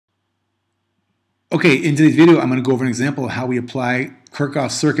Okay, in today's video, I'm going to go over an example of how we apply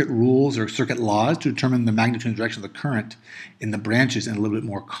Kirchhoff circuit rules or circuit laws to determine the magnitude and direction of the current in the branches in a little bit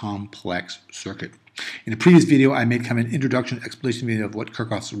more complex circuit. In a previous video, I made kind of an introduction explanation video of what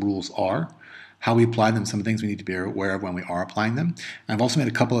Kirchhoff's rules are, how we apply them, some things we need to be aware of when we are applying them. And I've also made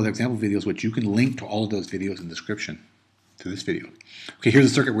a couple other example videos which you can link to all of those videos in the description to this video. Okay, here's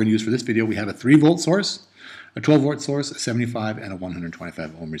the circuit we're going to use for this video. We have a 3-volt source, a 12-volt source, a 75, and a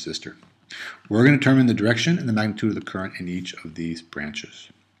 125 ohm resistor. We're going to determine the direction and the magnitude of the current in each of these branches.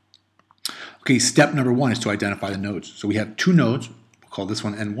 Okay, step number 1 is to identify the nodes. So we have 2 nodes. We'll call this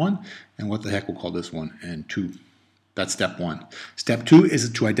one N1, and what the heck we'll call this one N2. That's step 1. Step 2 is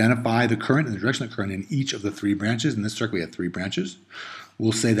to identify the current and the direction of the current in each of the 3 branches. In this circuit, we have 3 branches.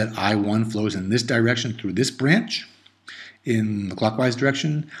 We'll say that I1 flows in this direction through this branch in the clockwise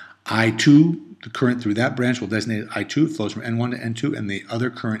direction. I2, the current through that branch, will designate I2, flows from N1 to N2, and the other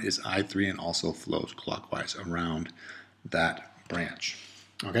current is I3 and also flows clockwise around that branch.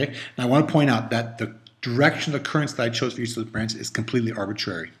 Okay, now I want to point out that the direction of the currents that I chose for each of those branches is completely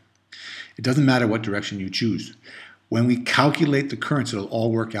arbitrary. It doesn't matter what direction you choose. When we calculate the currents, it'll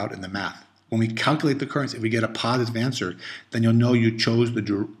all work out in the math. When we calculate the currents, if we get a positive answer, then you'll know you chose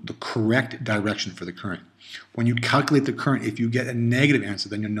the correct direction for the current. When you calculate the current, if you get a negative answer,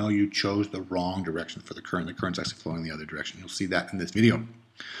 then you'll know you chose the wrong direction for the current. The current's actually flowing the other direction. You'll see that in this video.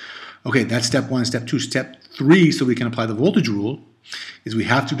 Okay, that's step 1. Step 2. Step 3, so we can apply the voltage rule, is we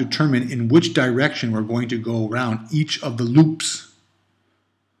have to determine in which direction we're going to go around each of the loops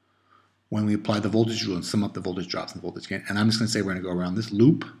when we apply the voltage rule and sum up the voltage drops and voltage gain. And I'm just going to say we're going to go around this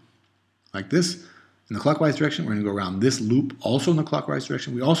loop like this. In the clockwise direction, we're going to go around this loop also in the clockwise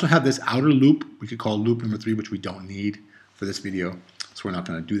direction. We also have this outer loop we could call loop number 3, which we don't need for this video, so we're not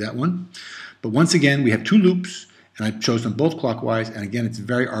going to do that one. But once again, we have 2 loops, and I chose them both clockwise, and again, it's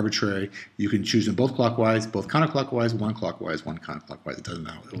very arbitrary. You can choose them both clockwise, both counterclockwise, one clockwise, one counterclockwise. It doesn't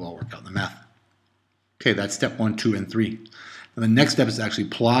matter. It'll all work out in the math. Okay, that's step 1, 2, and 3. And the next step is to actually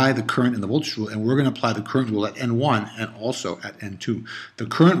apply the current and the voltage rule, and we're going to apply the current rule at N1 and also at N2. The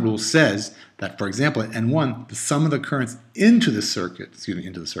current rule says that, for example, at N1, the sum of the currents into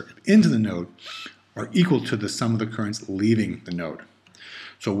the node, are equal to the sum of the currents leaving the node.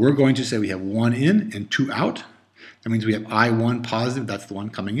 So we're going to say we have 1 in and 2 out. That means we have I1 positive, that's the one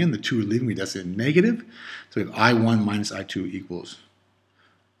coming in, the 2 are leaving, we designate negative. So we have I1 minus I2 equals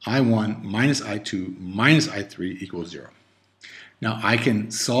I1 minus I2 minus I3 equals 0. Now I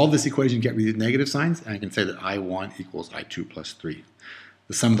can solve this equation, get rid of the negative signs, and I can say that I1 equals I2 plus 3.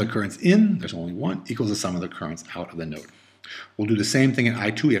 The sum of the currents in, there's only 1, equals the sum of the currents out of the node. We'll do the same thing in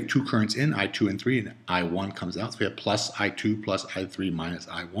I2. We have 2 currents in, I2 and 3, and I1 comes out. So we have plus I2 plus I3 minus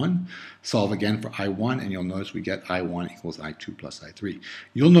I1. Solve again for I1, and you'll notice we get I1 equals I2 plus I3.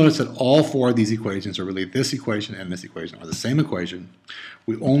 You'll notice that all 4 of these equations, or really this equation and this equation, are the same equation.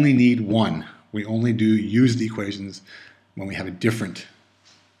 We only need one. We only use the equations when we have a different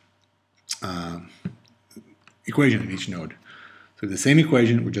equation in each node. So the same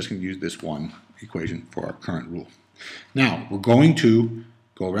equation, we're just going to use this one equation for our current rule. Now, we're going to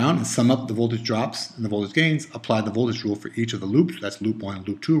go around and sum up the voltage drops and the voltage gains, apply the voltage rule for each of the loops. That's loop 1 and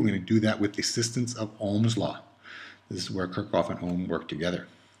loop 2. We're going to do that with the assistance of Ohm's law. This is where Kirchhoff and Ohm work together.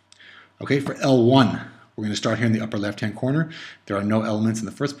 Okay, for L1, we're going to start here in the upper left-hand corner. There are no elements in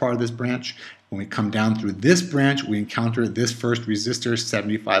the first part of this branch. When we come down through this branch, we encounter this first resistor,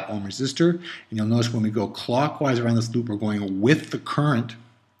 75 ohm resistor. And you'll notice when we go clockwise around this loop, we're going with the current.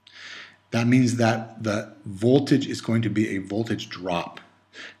 That means that the voltage is going to be a voltage drop.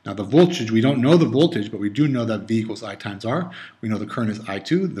 Now the voltage, we don't know the voltage, but we do know that V equals I times R. We know the current is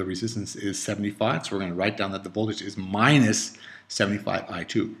I2, the resistance is 75, so we're going to write down that the voltage is minus 75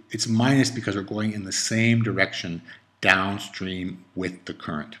 I2. It's minus because we're going in the same direction downstream with the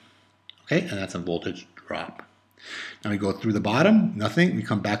current. Okay, and that's a voltage drop. Now we go through the bottom, nothing. We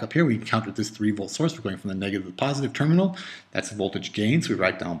come back up here, we encounter this 3-volt source. We're going from the negative to the positive terminal. That's voltage gain, so we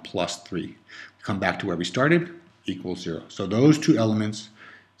write down plus 3. We come back to where we started, equals 0. So those 2 elements,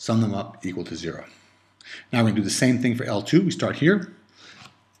 sum them up, equal to 0. Now we're going to do the same thing for L2. We start here,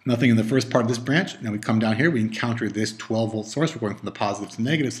 nothing in the first part of this branch. Now we come down here, we encounter this 12-volt source. We're going from the positive to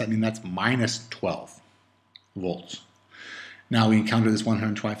negative, so that means that's minus 12 volts. Now we encounter this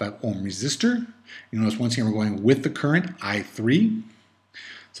 125 ohm resistor. You notice once again we're going with the current, I3.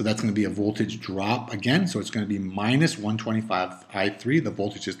 So that's going to be a voltage drop again. So it's going to be minus 125 I3. The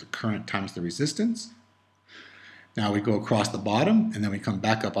voltage is the current times the resistance. Now we go across the bottom, and then we come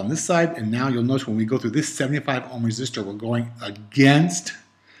back up on this side. And now you'll notice when we go through this 75 ohm resistor, we're going against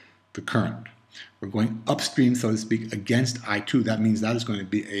the current. We're going upstream, so to speak, against I2. That means that is going to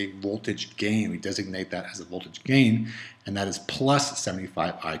be a voltage gain. We designate that as a voltage gain, and that is plus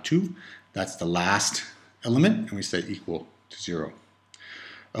 75 I2. That's the last element, and we say equal to 0.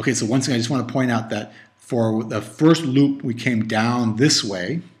 Okay, so once again, I just want to point out that for the first loop, we came down this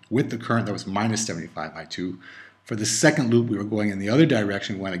way with the current that was minus 75 I2. For the second loop, we were going in the other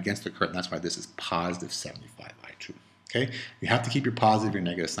direction, we went against the current. That's why this is positive 75 I2. Okay, you have to keep your positive, your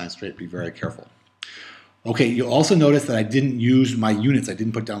negative sign straight. Be very careful. Okay, you'll also notice that I didn't use my units. I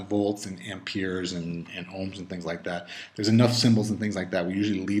didn't put down volts and amperes and ohms and things like that. There's enough symbols and things like that. We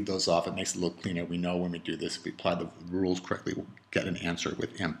usually leave those off. It makes it look cleaner. We know when we do this, if we apply the rules correctly, we'll get an answer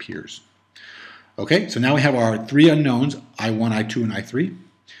with amperes. Okay, so now we have our three unknowns, I1, I2, and I3.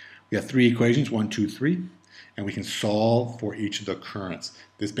 We have three equations, 1, 2, 3, and we can solve for each of the currents.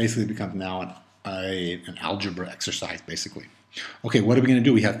 This basically becomes now an algebra exercise, basically. Okay, what are we going to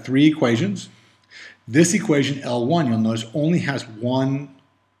do? We have three equations. This equation, L1, you'll notice only has one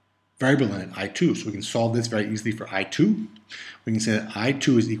variable in it, I2. So we can solve this very easily for I2. We can say that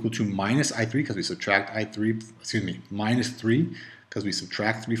I2 is equal to minus I3 because we subtract minus 3 because we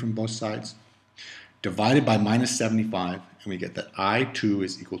subtract 3 from both sides, divided by minus 75, and we get that I2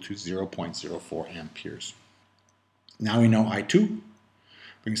 is equal to 0.04 amperes. Now we know I2.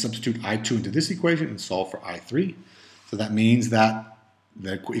 We can substitute I2 into this equation and solve for I3. So that means that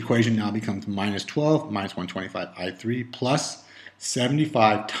the equation now becomes minus 12 minus 125 I3 plus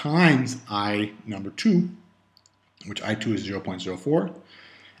 75 times I number 2, which I2 is 0.04.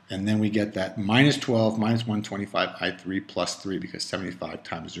 And then we get that minus 12 minus 125 I3 plus 3 because 75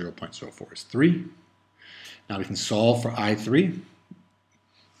 times 0.04 is 3. Now we can solve for I3.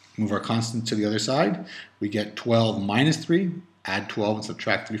 Move our constant to the other side. We get 12 minus 3. Add 12 and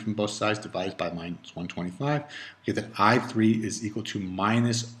subtract 3 from both sides, divided by minus 125. We get that I3 is equal to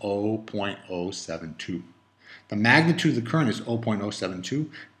minus 0.072. The magnitude of the current is 0.072.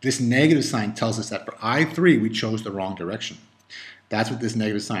 This negative sign tells us that for I3, we chose the wrong direction. That's what this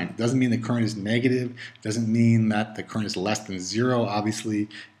negative sign. It doesn't mean the current is negative. It doesn't mean that the current is less than 0, obviously. It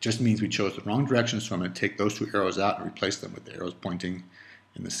just means we chose the wrong direction, so I'm going to take those two arrows out and replace them with the arrows pointing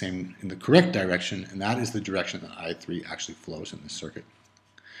in the correct direction, and that is the direction that I3 actually flows in this circuit.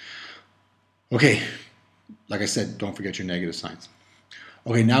 Okay, like I said, don't forget your negative signs.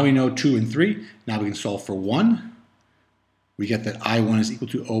 Okay, now we know 2 and 3. Now we can solve for 1. We get that I1 is equal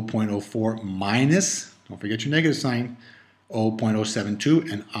to 0.04 minus, don't forget your negative sign,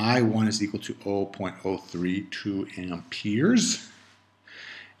 0.072, and I1 is equal to 0.032 amperes.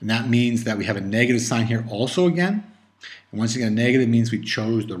 And that means that we have a negative sign here also again. And once again, negative means we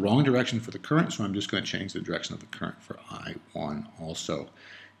chose the wrong direction for the current, so I'm just going to change the direction of the current for I1 also.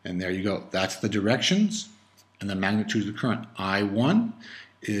 And there you go. That's the directions and the magnitude of the current. I1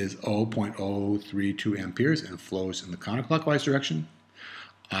 is 0.032 amperes and flows in the counterclockwise direction.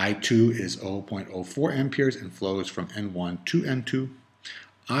 I2 is 0.04 amperes and flows from N1 to N2.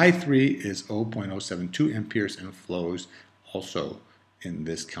 I3 is 0.072 amperes and flows also in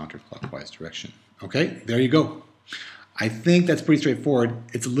this counterclockwise direction. Okay, there you go. I think that's pretty straightforward.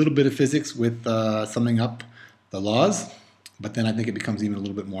 It's a little bit of physics with summing up the laws, but then I think it becomes even a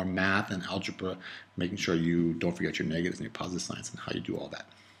little bit more math and algebra, making sure you don't forget your negatives and your positive signs and how you do all that.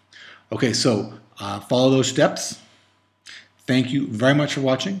 Okay, so follow those steps. Thank you very much for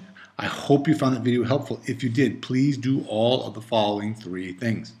watching. I hope you found that video helpful. If you did, please do all of the following 3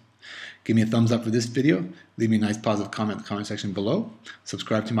 things. Give me a thumbs up for this video. Leave me a nice positive comment in the comment section below.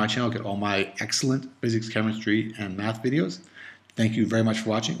 Subscribe to my channel. Get all my excellent physics, chemistry, and math videos. Thank you very much for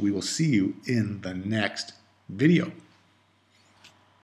watching. We will see you in the next video.